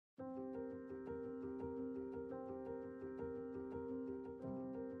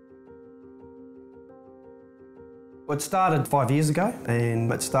It started 5 years ago, and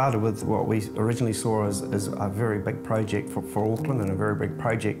it started with what we originally saw as a very big project for Auckland and a very big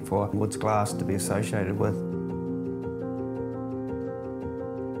project for Woods Glass to be associated with.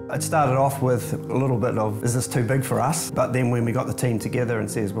 It started off with a little bit of, is this too big for us? But then when we got the team together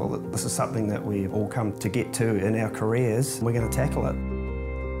and says, well, this is something that we've all come to get to in our careers, we're going to tackle it.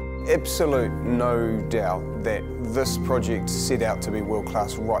 Absolute no doubt that this project set out to be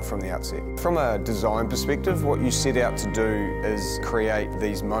world-class right from the outset. From a design perspective, what you set out to do is create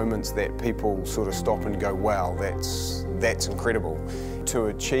these moments that people sort of stop and go, wow, that's incredible. To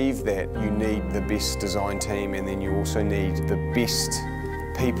achieve that, you need the best design team, and then you also need the best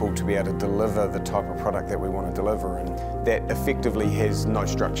people to be able to deliver the type of product that we want to deliver, and that effectively has no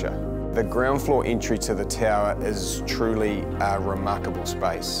structure. The ground floor entry to the tower is truly a remarkable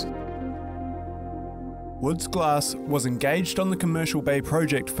space. Woods Glass was engaged on the Commercial Bay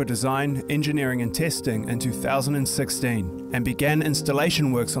project for design, engineering and testing in 2016 and began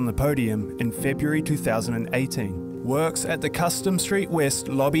installation works on the podium in February 2018. Works at the Custom Street West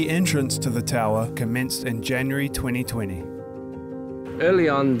lobby entrance to the tower commenced in January 2020. Early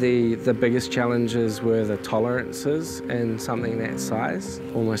on, the biggest challenges were the tolerances in something that size.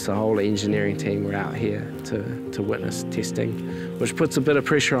 Almost the whole engineering team were out here to witness testing, which puts a bit of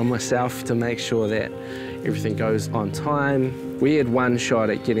pressure on myself to make sure that everything goes on time. We had one shot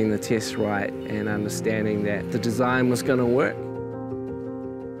at getting the test right and understanding that the design was going to work.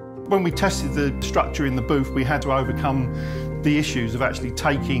 When we tested the structure in the booth, we had to overcome the issues of actually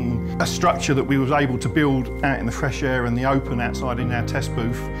taking a structure that we was able to build out in the fresh air and the open outside in our test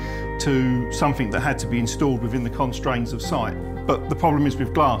booth to something that had to be installed within the constraints of site. But the problem is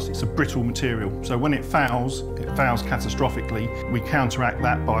with glass, it's a brittle material. So when it fails catastrophically. We counteract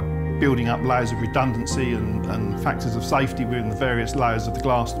that by building up layers of redundancy and factors of safety within the various layers of the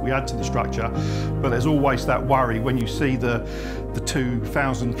glass that we add to the structure. But there's always that worry when you see the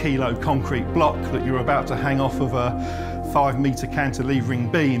 2,000 kilo concrete block that you're about to hang off of a 5-metre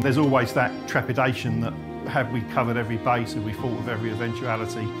cantilevering beam. There's always that trepidation that have we covered every base, have we thought of every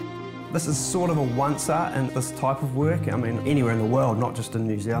eventuality. This is sort of a once-er in this type of work. I mean, anywhere in the world, not just in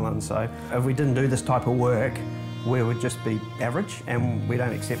New Zealand. So if we didn't do this type of work, we would just be average, and we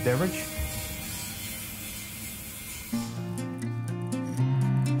don't accept average.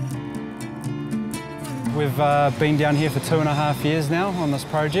 We've been down here for 2.5 years now on this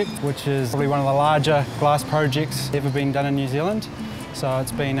project, which is probably one of the larger glass projects ever been done in New Zealand. So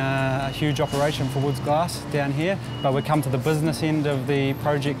it's been a huge operation for Woods Glass down here. But we've come to the business end of the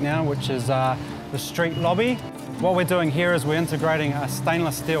project now, which is the street lobby. What we're doing here is we're integrating a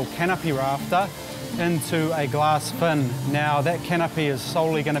stainless steel canopy rafter into a glass fin. Now that canopy is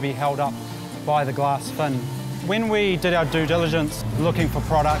solely going to be held up by the glass fin. When we did our due diligence looking for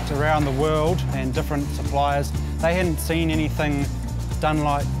product around the world and different suppliers, they hadn't seen anything done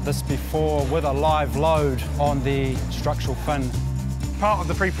like this before with a live load on the structural fin. Part of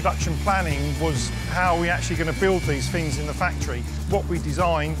the pre-production planning was how are we actually going to build these things in the factory. What we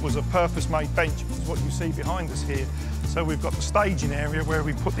designed was a purpose-made bench, which is what you see behind us here. So we've got the staging area where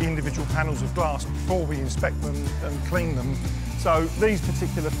we put the individual panels of glass before we inspect them and clean them. So these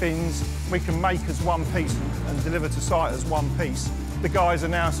particular fins we can make as one piece and deliver to site as one piece. The guys are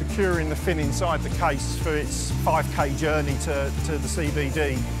now securing the fin inside the case for its 5K journey to the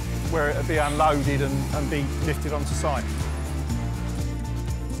CBD, where it'll be unloaded and be lifted onto site.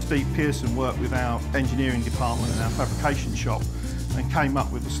 Steve Pearson worked with our engineering department and our fabrication shop and came up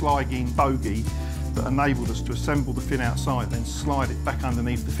with a sliding bogey that enabled us to assemble the fin outside, then slide it back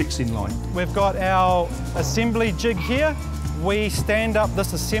underneath the fixing line. We've got our assembly jig here. We stand up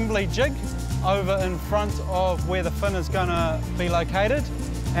this assembly jig over in front of where the fin is going to be located,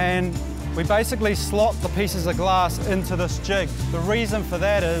 and we basically slot the pieces of glass into this jig. The reason for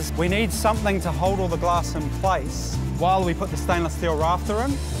that is we need something to hold all the glass in place while we put the stainless steel rafter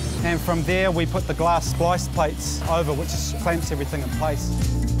in, and from there we put the glass splice plates over, which clamps everything in place.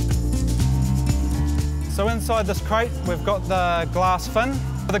 So inside this crate we've got the glass fin.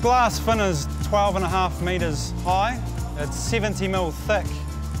 The glass fin is 12.5 metres high. It's 70mm thick.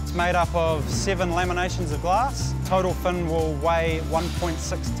 It's made up of 7 laminations of glass. Total fin will weigh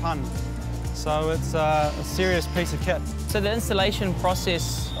 1.6 tonne. So it's a serious piece of kit. So the installation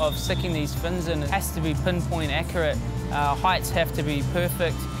process of sticking these fins in has to be pinpoint accurate. Heights have to be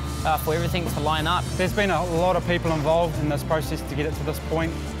perfect for everything to line up. There's been a lot of people involved in this process to get it to this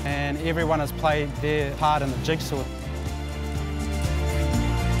point, and everyone has played their part in the jigsaw.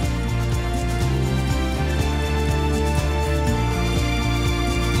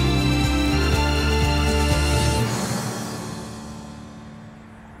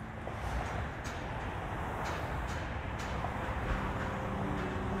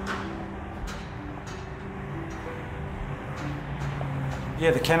 Yeah,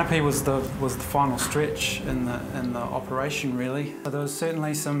 the canopy was the final stretch in the operation, really. But there was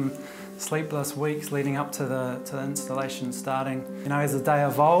certainly some sleepless weeks leading up to the installation starting. You know, as the day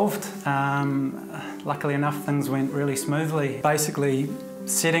evolved, luckily enough, things went really smoothly. Basically,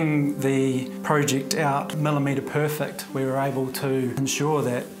 setting the project out millimetre perfect, we were able to ensure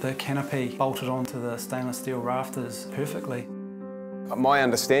that the canopy bolted onto the stainless steel rafters perfectly. My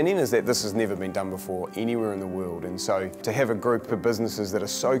understanding is that this has never been done before anywhere in the world, and so to have a group of businesses that are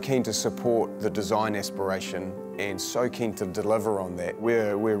so keen to support the design aspiration and so keen to deliver on that,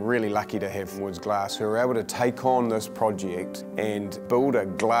 we're really lucky to have Woods Glass who are able to take on this project and build a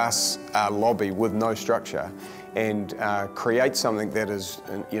glass lobby with no structure and create something that is,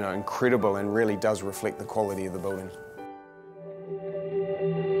 you know, incredible and really does reflect the quality of the building.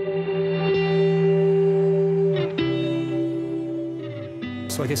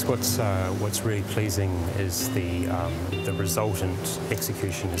 So I guess what's really pleasing is the resultant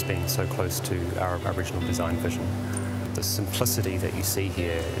execution has been so close to our original design vision. The simplicity that you see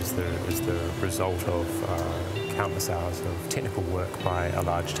here is the result of countless hours of technical work by a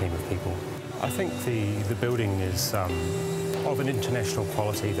large team of people. I think the building is of an international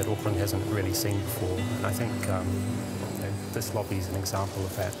quality that Auckland hasn't really seen before, and I think this lobby is an example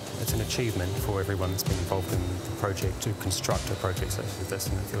of that. It's an achievement for everyone that's been involved in the project to construct a project such as this,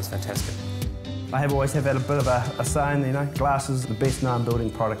 and it feels fantastic. I have always had a bit of a saying, you know, glass is the best known building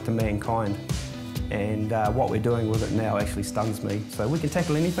product to mankind, and what we're doing with it now actually stuns me. So we can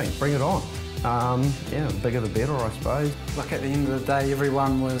tackle anything, bring it on. Yeah, bigger the better, I suppose. Like, at the end of the day,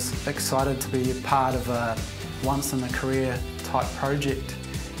 everyone was excited to be a part of a once-in-a-career type project,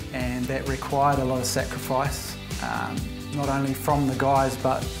 and that required a lot of sacrifice. Not only from the guys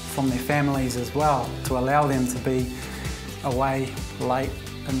but from their families as well, to allow them to be away late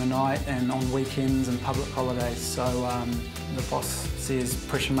in the night and on weekends and public holidays. So the boss says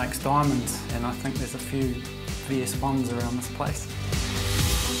pressure makes diamonds, and I think there's a few VS1s around this place.